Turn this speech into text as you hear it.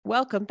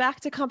Welcome back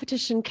to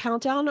Competition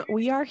Countdown.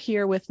 We are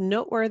here with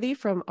Noteworthy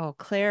from Eau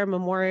Claire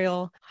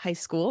Memorial High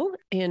School.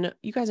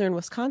 You guys are in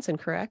Wisconsin,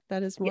 correct?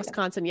 That is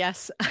Wisconsin.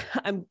 Yes.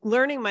 I'm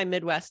learning my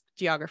Midwest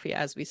geography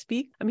as we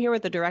speak. I'm here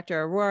with the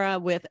director, Aurora,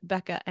 with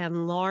Becca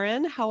and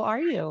Lauren. How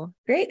are you?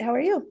 Great. How are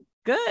you?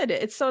 Good.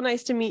 It's so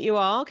nice to meet you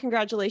all.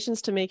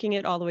 Congratulations to making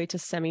it all the way to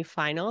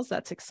semifinals.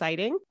 That's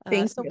exciting.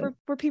 Thank you.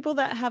 For people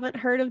that haven't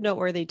heard of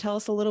Noteworthy, tell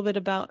us a little bit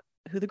about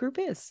who the group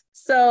is.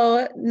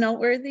 So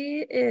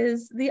Noteworthy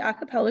is the a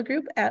cappella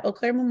group at Eau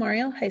Claire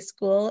Memorial High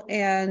School.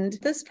 And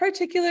this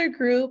particular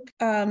group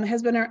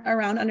has been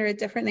around under a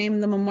different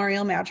name, the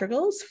Memorial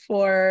Madrigals,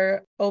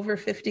 for over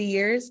 50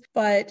 years.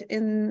 But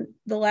in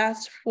the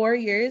last 4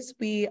 years,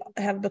 we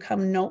have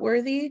become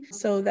Noteworthy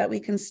so that we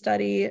can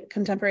study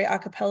contemporary a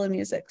cappella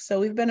music. So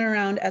we've been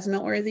around as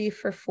Noteworthy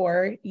for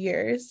 4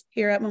 years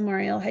here at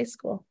Memorial High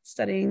School,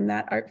 studying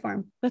that art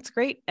form. That's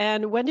great.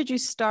 And when did you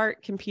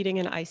start competing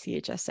in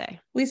ICHSA?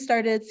 We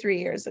started 3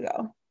 years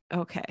ago.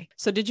 Okay.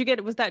 So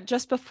was that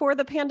just before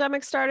the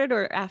pandemic started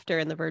or after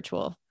in the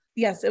virtual?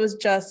 Yes, it was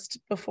just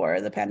before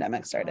the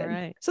pandemic started. All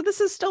right. So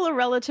this is still a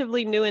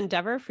relatively new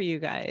endeavor for you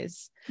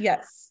guys.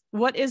 Yes.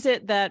 What is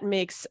it that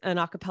makes an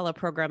a cappella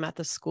program at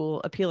the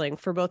school appealing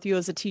for both you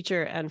as a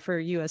teacher and for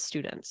you as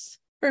students?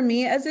 For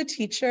me as a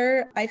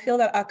teacher, I feel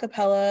that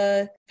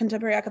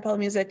contemporary a cappella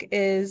music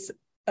is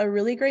a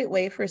really great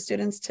way for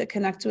students to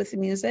connect with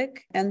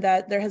music, and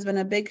that there has been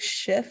a big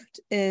shift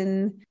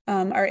in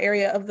our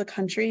area of the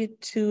country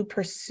to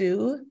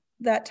pursue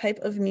that type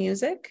of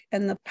music,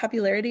 and the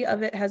popularity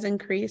of it has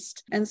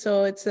increased. And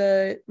so it's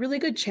a really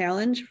good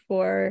challenge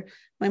for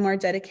my more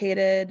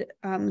dedicated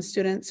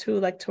students who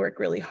like to work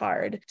really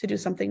hard to do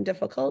something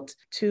difficult,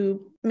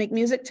 to make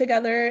music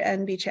together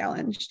and be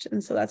challenged.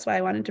 And so that's why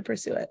I wanted to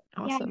pursue it.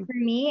 Awesome. Yeah, for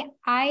me,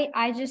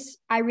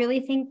 I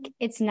really think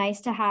it's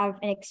nice to have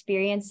an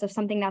experience of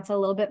something that's a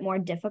little bit more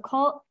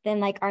difficult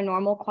than like our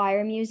normal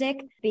choir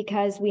music,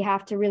 because we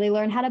have to really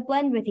learn how to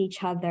blend with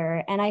each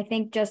other. And I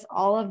think just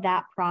all of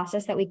that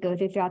process that we go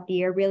through throughout the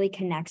year really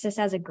connects us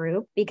as a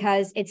group,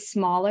 because it's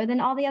smaller than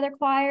all the other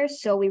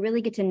choirs. So we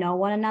really get to know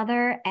one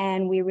another,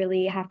 and we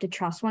really have to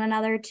trust one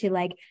another to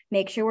like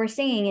make sure we're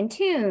singing in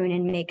tune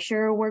and make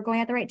sure we're going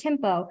at the right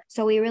tempo.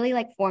 So we really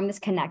like form this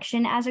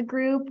connection as a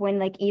group, when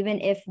like even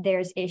if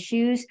there's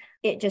issues,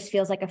 it just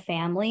feels like a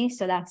family.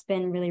 So that's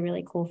been really,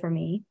 really cool for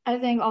me. I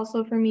think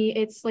also for me,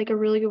 it's like a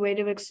really good way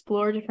to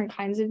explore different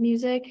kinds of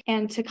music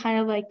and to kind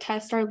of like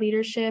test our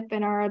leadership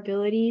and our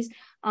abilities.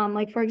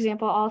 Like, for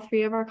example, all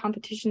 3 of our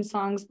competition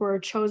songs were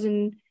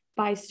chosen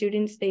by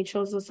students. They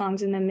chose the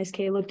songs, and then Miss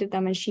K looked at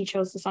them and she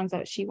chose the songs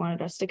that she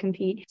wanted us to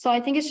compete. So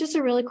I think it's just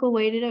a really cool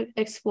way to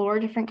explore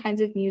different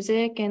kinds of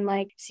music and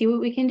like see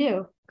what we can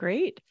do.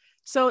 Great.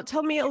 So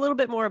tell me a little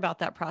bit more about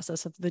that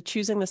process of the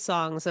choosing the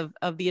songs,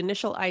 of the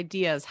initial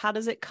ideas. How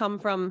does it come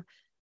from,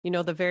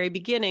 the very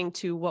beginning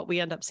to what we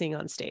end up seeing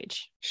on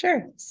stage?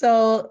 Sure.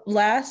 So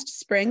last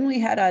spring we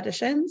had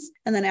auditions,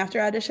 and then after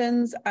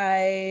auditions,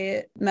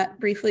 I met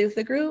briefly with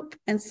the group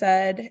and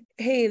said,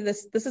 hey,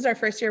 this is our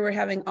first year we're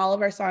having all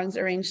of our songs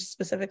arranged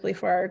specifically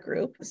for our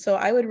group. So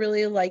I would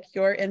really like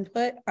your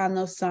input on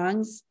those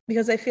songs,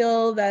 because I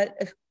feel that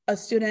if a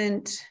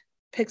student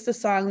picks a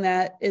song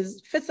that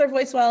fits their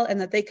voice well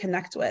and that they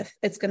connect with,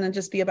 it's going to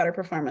just be a better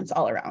performance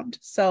all around.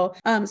 So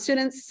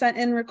students sent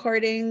in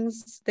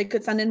recordings. They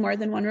could send in more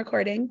than one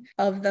recording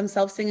of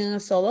themselves singing a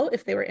solo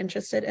if they were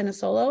interested in a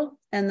solo.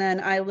 And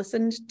then I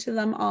listened to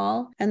them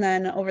all. And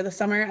then over the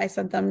summer, I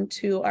sent them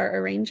to our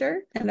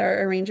arranger, and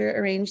our arranger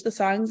arranged the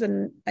songs.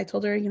 And I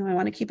told her, I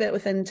want to keep it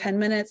within 10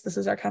 minutes. This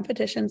is our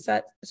competition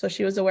set. So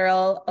she was aware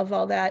of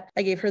all that.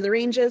 I gave her the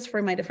ranges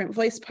for my different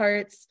voice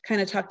parts,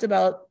 kind of talked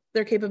about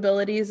their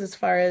capabilities as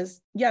far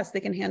as, yes, they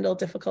can handle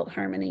difficult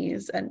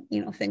harmonies and,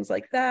 things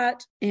like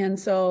that. And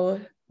so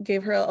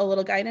gave her a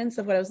little guidance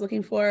of what I was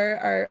looking for.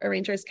 Our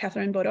arranger is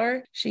Catherine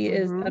Bodor. She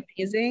is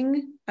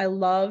amazing. I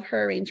love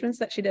her arrangements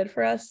that she did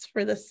for us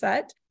for this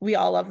set. We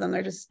all love them.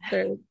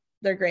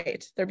 They're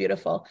great. They're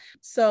beautiful.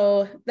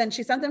 So then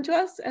she sent them to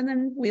us, and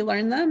then we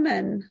learned them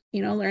and,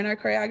 learn our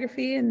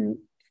choreography and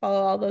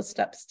follow all those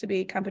steps to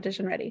be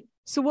competition ready.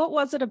 So what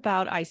was it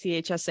about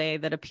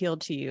ICHSA that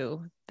appealed to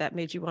you, that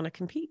made you want to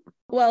compete?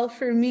 Well,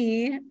 for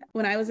me,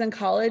 when I was in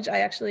college, I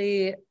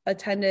actually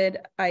attended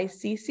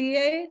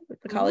ICCA,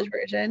 the college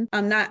version.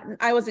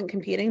 I wasn't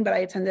competing, but I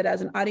attended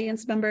as an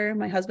audience member.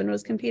 My husband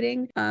was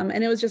competing.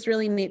 And it was just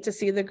really neat to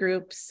see the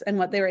groups and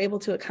what they were able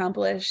to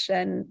accomplish,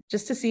 and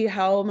just to see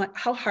how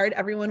hard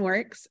everyone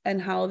works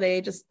and how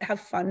they just have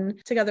fun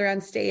together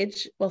on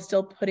stage while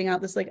still putting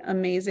out this like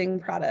amazing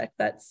product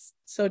that's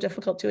so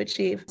difficult to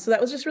achieve. So that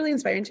was just really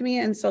inspiring to me.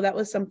 And so that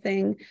was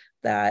something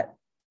that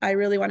I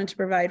really wanted to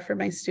provide for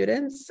my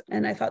students,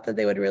 and I thought that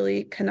they would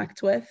really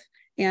connect with.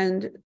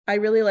 And I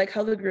really like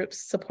how the groups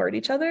support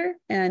each other.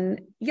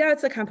 And yeah,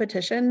 it's a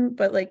competition,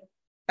 but like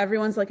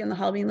everyone's like in the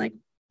hall being like,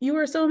 you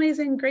were so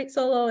amazing, great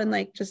solo, and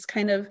like just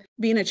kind of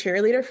being a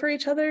cheerleader for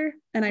each other.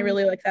 And I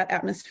really like that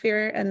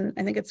atmosphere. And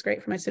I think it's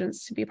great for my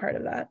students to be part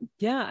of that.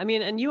 Yeah. I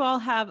mean, and you all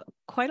have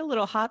quite a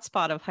little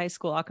hotspot of high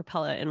school a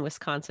cappella in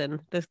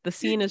Wisconsin. The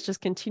scene is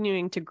just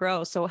continuing to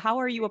grow. So how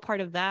are you a part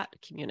of that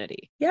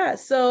community? Yeah.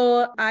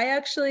 So I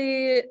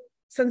actually,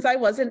 since I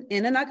wasn't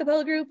in an a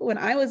cappella group when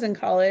I was in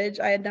college,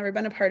 I had never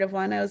been a part of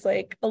one. I was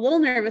like a little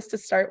nervous to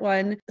start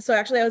one. So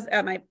actually I was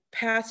at my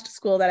past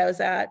school that I was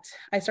at.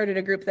 I started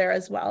a group there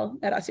as well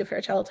at Osseo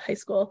Fairchild High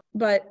School.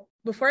 But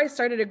before I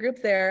started a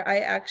group there, I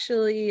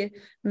actually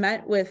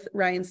met with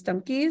Ryan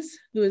Stumkes,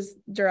 who is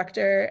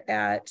director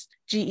at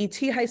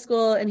GET High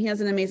School, and he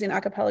has an amazing a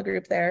cappella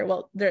group there.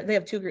 Well, they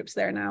have two groups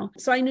there now.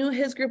 So I knew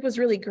his group was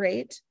really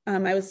great. I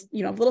was, a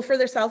little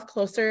further south,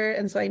 closer,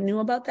 and so I knew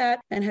about that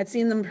and had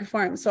seen them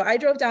perform. So I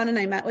drove down and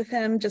I met with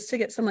him just to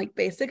get some like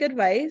basic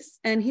advice,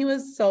 and he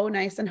was so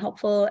nice and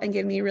helpful and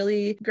gave me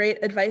really great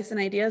advice and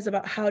ideas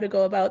about how to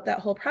go about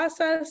that whole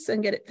process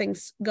and get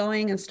things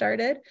going and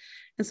started.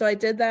 And so I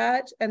did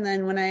that. And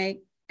then when I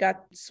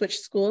got switched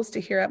schools to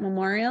here at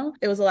Memorial,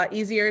 it was a lot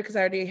easier because I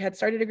already had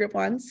started a group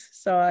once.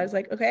 So I was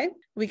like, okay,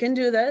 we can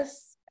do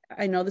this.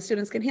 I know the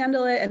students can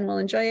handle it and will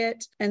enjoy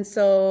it. And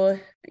so,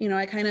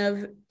 I kind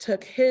of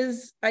took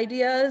his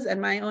ideas and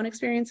my own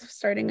experience of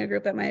starting a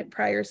group at my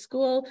prior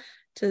school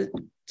to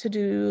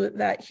do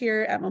that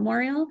here at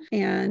Memorial.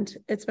 And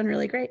it's been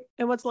really great.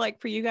 And what's it like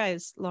for you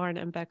guys, Lauren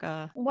and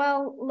Becca?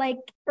 Well, like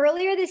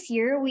earlier this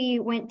year, we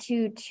went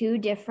to 2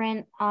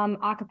 different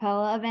a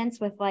cappella events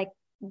with like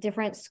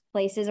different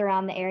places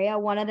around the area.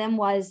 One of them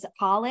was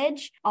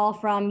college, all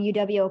from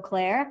UW Eau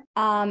Claire.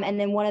 And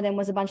then one of them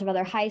was a bunch of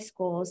other high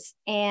schools.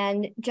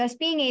 And just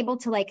being able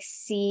to like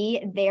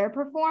see their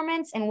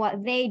performance and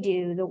what they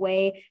do, the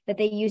way that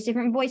they use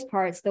different voice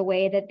parts, the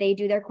way that they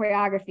do their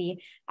choreography,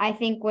 I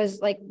think was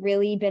like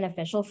really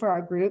beneficial for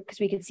our group because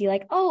we could see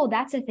like, oh,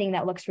 that's a thing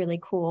that looks really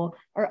cool,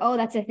 or oh,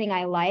 that's a thing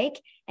I like.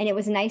 And it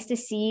was nice to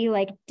see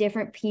like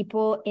different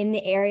people in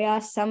the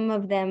area, some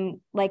of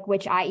them like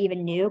which I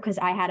even knew because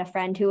I had a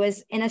friend who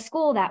was in a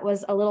school that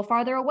was a little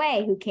farther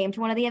away who came to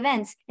one of the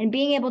events, and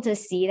being able to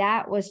see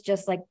that was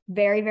just like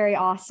very, very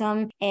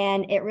awesome.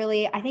 And it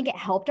really, I think it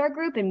helped our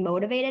group and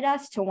motivated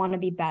us to want to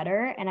be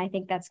better. And I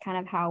think that's kind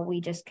of how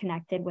we just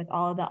connected with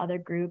all of the other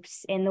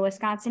groups in the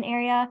Wisconsin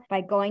area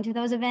by going to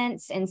those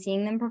events and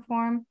seeing them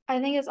perform.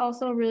 I think it's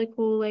also really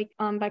cool. Like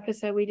Becca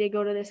said, we did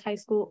go to this high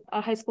school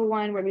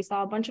one where we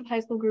saw a bunch of high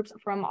school groups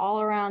from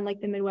all around like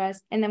the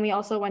Midwest. And then we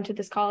also went to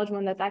this college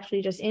one that's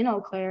actually just in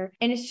Eau Claire.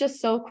 And it's just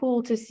so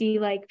cool to see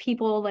like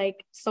people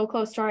like so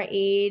close to our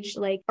age,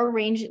 like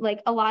arrange,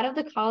 like a lot of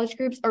the college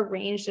groups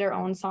arrange their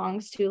own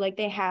songs too. Like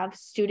they have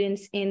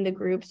students in the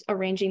groups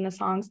arranging the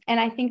songs. And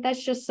I think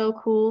that's just so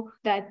cool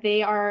that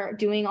they are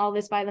doing all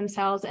this by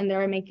themselves and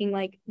they're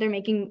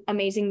making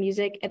amazing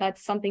music. And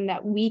that's something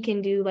that we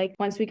can do. Like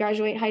once we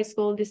graduate high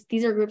school,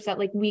 these are groups that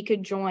like we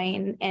could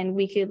join and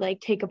we could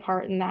like take a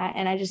part in that.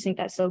 And I just think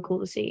that's so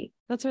cool to see.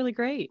 That's really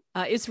great.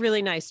 It's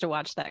really nice to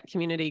watch that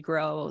community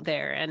grow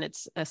there. And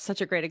it's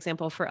such a great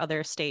example for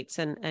other states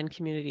and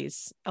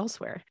communities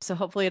elsewhere. So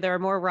hopefully there are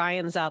more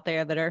Ryans out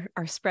there that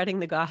are spreading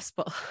the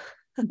gospel.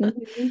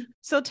 Mm-hmm.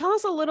 So tell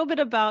us a little bit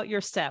about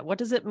your set. What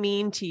does it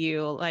mean to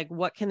you? Like,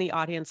 what can the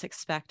audience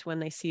expect when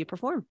they see you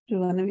perform? Do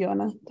one of you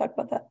want to talk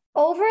about that?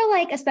 Over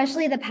like,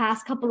 especially the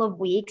past couple of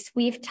weeks,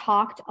 we've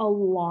talked a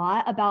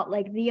lot about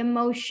like the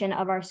emotion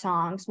of our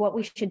songs, what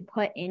we should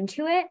put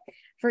into it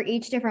for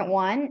each different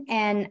one.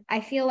 And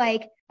I feel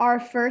like our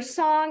first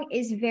song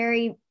is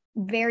very,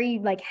 very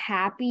like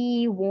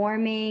happy,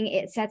 warming.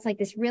 It sets like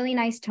this really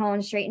nice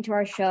tone straight into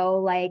our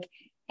show.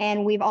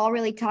 And we've all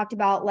really talked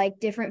about like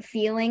different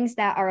feelings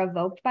that are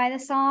evoked by the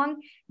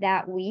song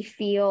that we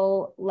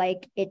feel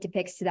like it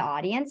depicts to the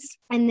audience.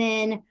 And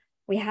then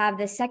we have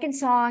the second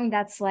song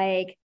that's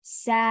like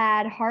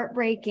sad,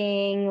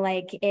 heartbreaking,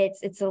 like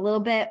it's a little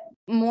bit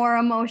more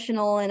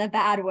emotional in a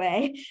bad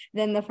way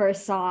than the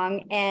first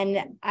song.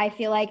 And I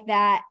feel like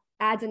that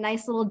adds a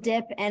nice little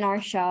dip in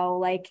our show.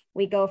 Like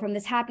we go from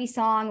this happy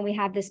song, we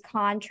have this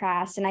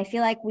contrast. And I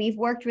feel like we've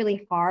worked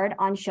really hard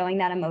on showing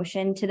that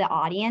emotion to the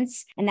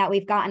audience and that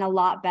we've gotten a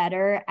lot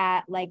better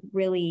at like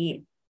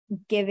really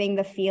giving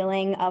the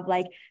feeling of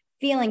like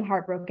feeling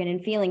heartbroken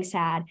and feeling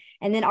sad.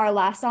 And then our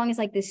last song is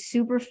like this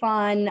super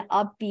fun,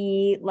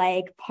 upbeat,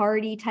 like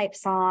party type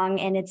song.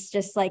 And it's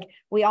just like,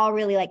 we all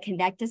really like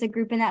connect as a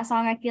group in that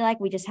song. I feel like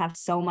we just have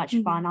so much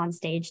fun on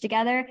stage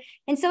together.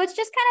 And so it's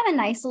just kind of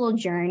a nice little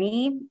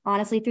journey,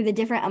 honestly, through the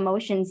different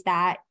emotions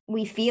that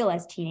we feel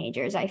as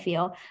teenagers. I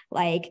feel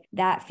like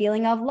that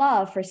feeling of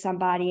love for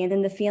somebody, and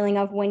then the feeling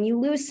of when you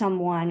lose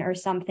someone or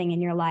something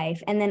in your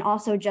life, and then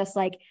also just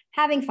like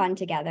having fun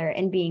together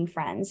and being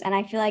friends. And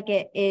I feel like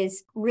it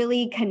is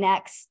really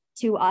connects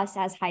to us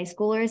as high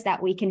schoolers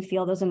that we can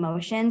feel those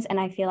emotions. And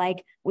I feel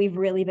like we've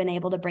really been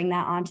able to bring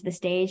that onto the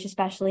stage,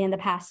 especially in the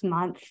past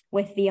month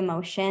with the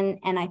emotion.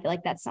 And I feel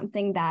like that's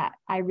something that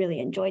I really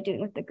enjoy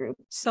doing with the group.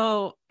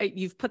 So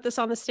you've put this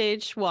on the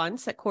stage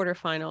once at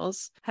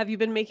quarterfinals. Have you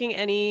been making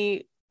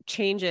any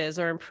changes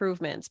or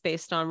improvements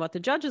based on what the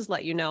judges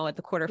let you know at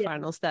the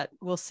quarterfinals that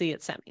we'll see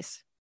at semis.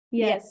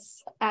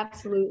 Yes,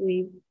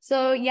 absolutely.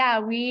 So yeah,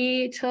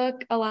 we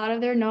took a lot of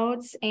their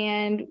notes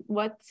and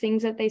what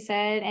things that they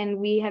said, and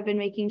we have been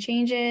making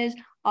changes.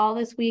 All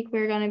this week,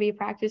 we're going to be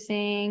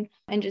practicing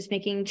and just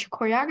making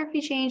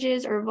choreography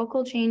changes or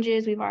vocal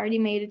changes. We've already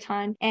made a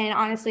ton. And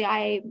honestly,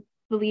 I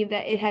believe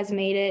that it has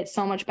made it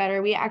so much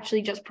better. We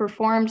actually just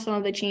performed some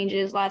of the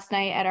changes last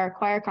night at our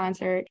choir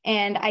concert.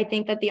 And I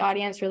think that the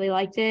audience really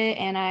liked it.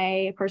 And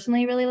I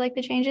personally really like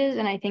the changes.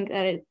 And I think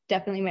that it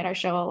definitely made our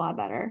show a lot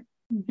better.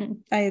 Mm-hmm.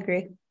 I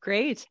agree.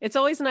 Great. It's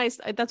always nice.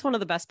 That's one of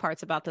the best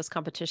parts about this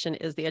competition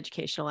is the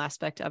educational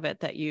aspect of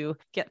it, that you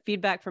get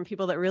feedback from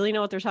people that really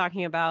know what they're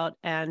talking about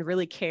and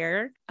really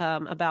care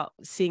about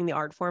seeing the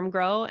art form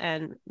grow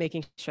and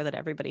making sure that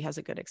everybody has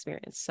a good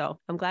experience. So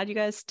I'm glad you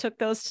guys took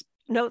those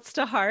notes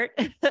to heart.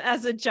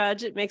 As a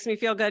judge, it makes me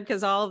feel good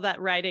because all of that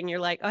writing, you're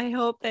like, I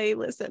hope they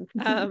listen.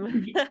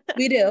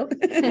 We do.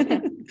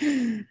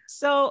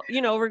 So,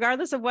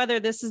 regardless of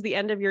whether this is the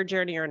end of your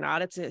journey or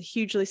not, it's a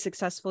hugely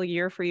successful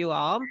year for you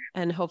all.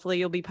 And hopefully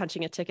you'll be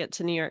punching a ticket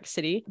to New York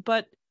City.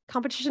 But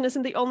competition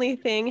isn't the only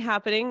thing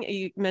happening.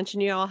 You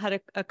mentioned you all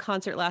had a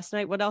concert last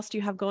night. What else do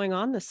you have going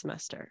on this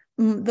semester?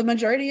 The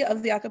majority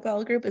of the a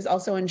cappella group is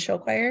also in show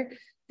choir.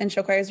 And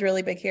show choir is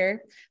really big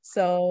here.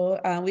 So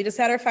we just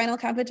had our final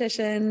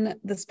competition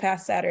this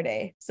past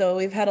Saturday. So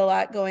we've had a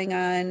lot going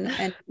on,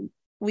 and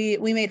we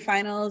made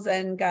finals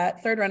and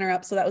got third runner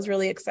up. So that was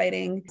really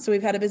exciting. So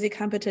we've had a busy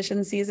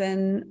competition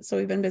season. So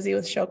we've been busy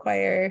with show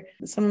choir.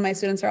 Some of my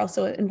students are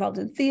also involved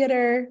in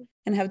theater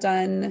and have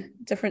done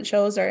different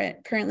shows or are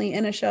currently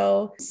in a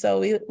show. So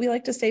we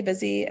like to stay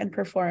busy and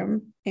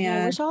perform.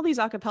 And I wish all these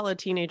a cappella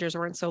teenagers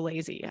weren't so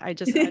lazy.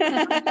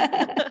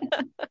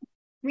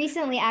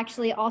 Recently,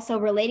 actually, also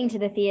relating to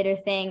the theater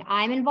thing,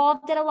 I'm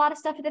involved in a lot of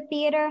stuff at the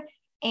theater,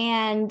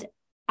 and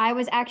I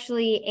was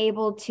actually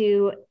able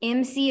to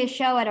MC a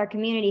show at our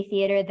community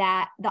theater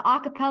that the a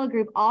cappella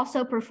group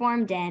also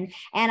performed in,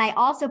 and I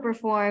also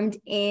performed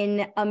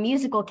in a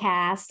musical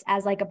cast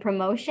as like a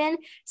promotion.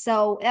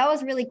 So that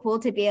was really cool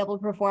to be able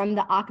to perform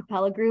the a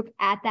cappella group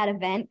at that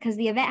event, because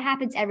the event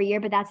happens every year,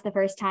 but that's the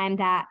first time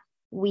that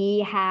we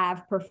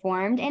have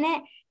performed in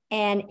it.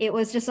 And it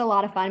was just a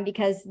lot of fun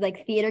because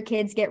like theater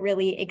kids get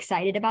really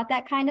excited about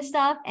that kind of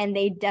stuff, and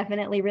they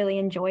definitely really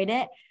enjoyed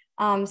it.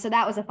 So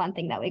that was a fun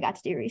thing that we got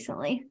to do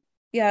recently.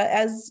 Yeah,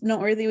 as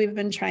Noteworthy, we've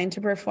been trying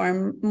to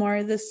perform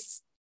more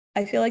this,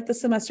 I feel like this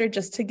semester,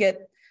 just to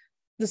get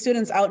the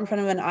students out in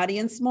front of an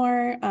audience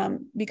more,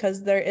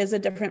 because there is a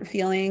different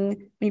feeling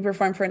when you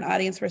perform for an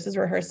audience versus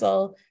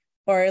rehearsal,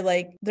 or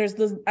like there's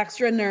those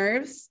extra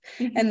nerves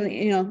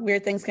and,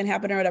 weird things can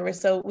happen or whatever.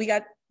 So we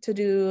got to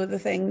do the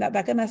thing that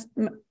Becca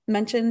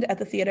mentioned at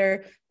the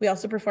theater. We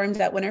also performed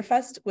at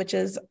Winterfest, which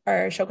is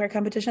our show choir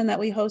competition that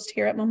we host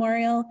here at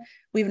Memorial.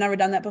 We've never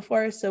done that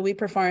before. So we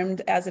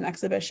performed as an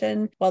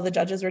exhibition while the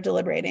judges were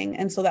deliberating.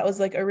 And so that was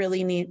like a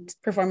really neat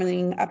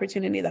performing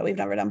opportunity that we've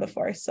never done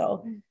before.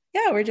 So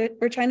yeah,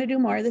 we're trying to do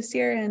more this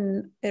year,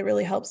 and it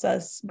really helps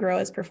us grow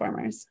as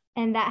performers.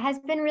 And that has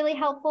been really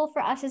helpful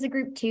for us as a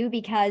group too,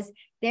 because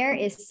there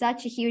is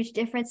such a huge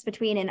difference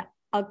between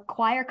a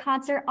choir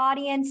concert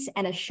audience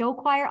and a show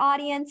choir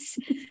audience,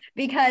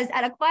 because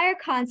at a choir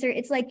concert,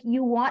 it's like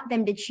you want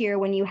them to cheer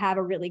when you have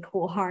a really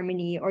cool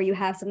harmony or you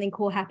have something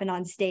cool happen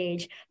on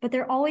stage, but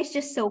they're always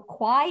just so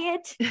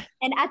quiet.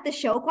 And at the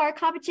show choir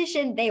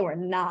competition, they were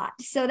not.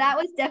 So that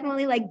was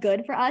definitely like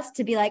good for us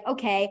to be like,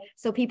 okay,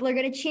 so people are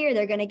going to cheer,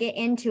 they're going to get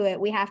into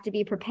it. We have to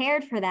be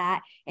prepared for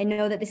that and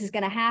know that this is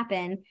going to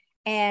happen.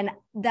 And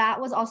that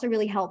was also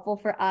really helpful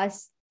for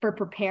us for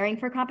preparing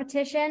for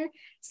competition,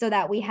 so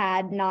that we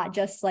had not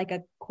just like a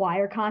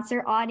choir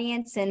concert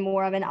audience and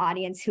more of an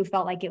audience who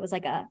felt like it was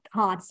like a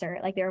concert,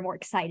 like they were more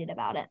excited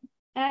about it.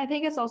 And I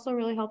think it's also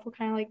really helpful,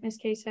 kind of like Miss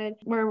Kay said,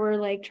 where we're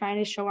like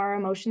trying to show our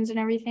emotions and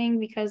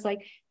everything, because like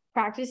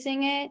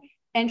practicing it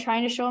and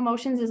trying to show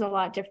emotions is a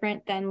lot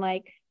different than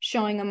like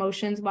showing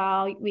emotions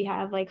while we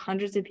have like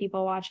hundreds of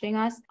people watching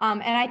us.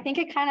 And I think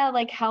it kind of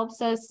like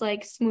helps us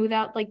like smooth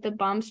out like the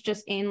bumps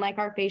just in like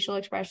our facial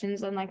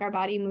expressions and like our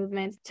body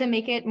movements to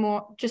make it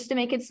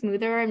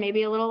smoother and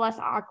maybe a little less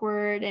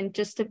awkward, and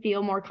just to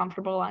feel more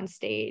comfortable on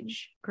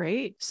stage.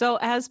 Great. So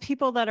as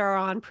people that are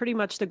on pretty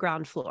much the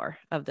ground floor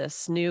of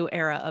this new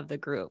era of the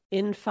group,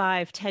 in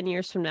 5-10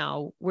 years from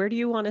now, where do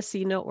you want to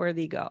see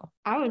Noteworthy go?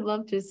 I would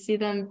love to see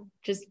them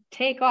just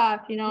take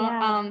off,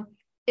 Yeah.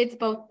 It's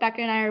both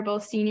Becca and I are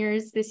both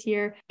seniors this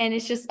year, and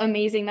it's just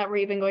amazing that we're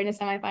even going to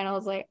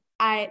semifinals. Like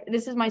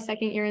this is my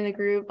second year in the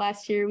group.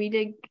 Last year we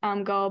did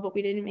go, but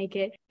we didn't make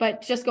it.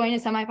 But just going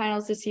to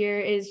semifinals this year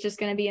is just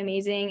going to be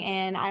amazing.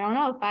 And I don't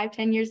know,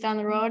 5-10 years down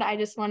the road, I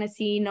just want to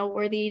see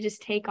Noteworthy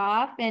just take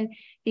off and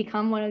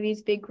become one of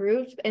these big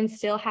groups and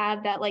still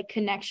have that like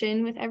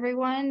connection with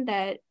everyone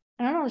that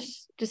I don't know, it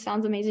just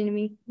sounds amazing to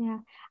me. Yeah.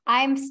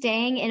 I'm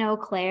staying in Eau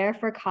Claire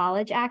for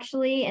college,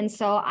 actually. And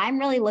so I'm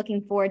really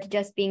looking forward to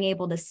just being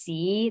able to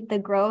see the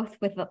growth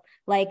with,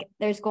 like,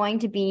 there's going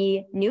to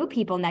be new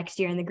people next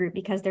year in the group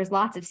because there's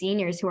lots of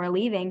seniors who are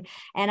leaving.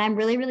 And I'm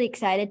really, really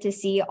excited to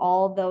see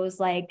all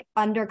those like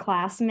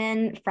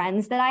underclassmen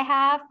friends that I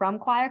have from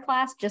choir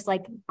class just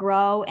like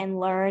grow and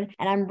learn.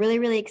 And I'm really,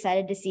 really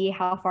excited to see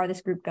how far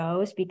this group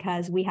goes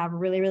because we have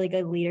really, really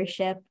good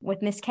leadership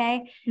with Miss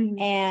K. Mm-hmm.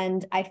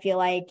 And I feel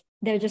like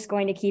they're just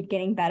going to keep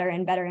getting better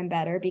and better and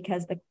better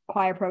because the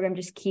choir program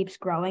just keeps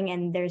growing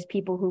and there's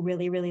people who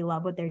really, really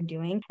love what they're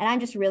doing. And I'm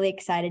just really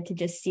excited to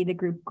just see the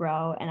group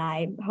grow. And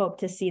I hope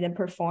to see them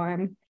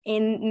perform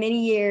in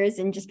many years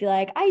and just be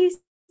like, I used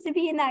to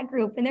be in that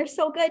group and they're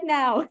so good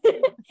now.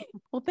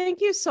 Well, thank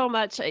you so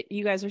much.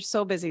 You guys are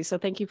so busy. So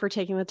thank you for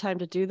taking the time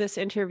to do this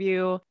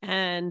interview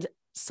and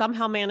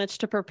somehow managed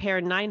to prepare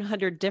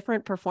 900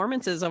 different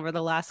performances over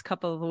the last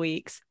couple of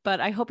weeks. But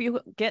I hope you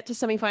get to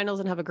semifinals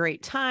and have a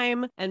great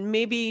time and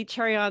maybe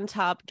cherry on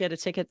top, get a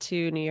ticket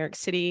to New York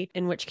City,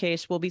 in which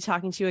case we'll be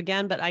talking to you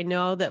again. But I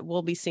know that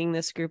we'll be seeing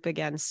this group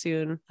again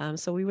soon.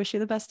 So we wish you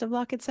the best of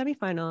luck at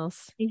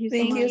semifinals. Thank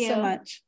you so much.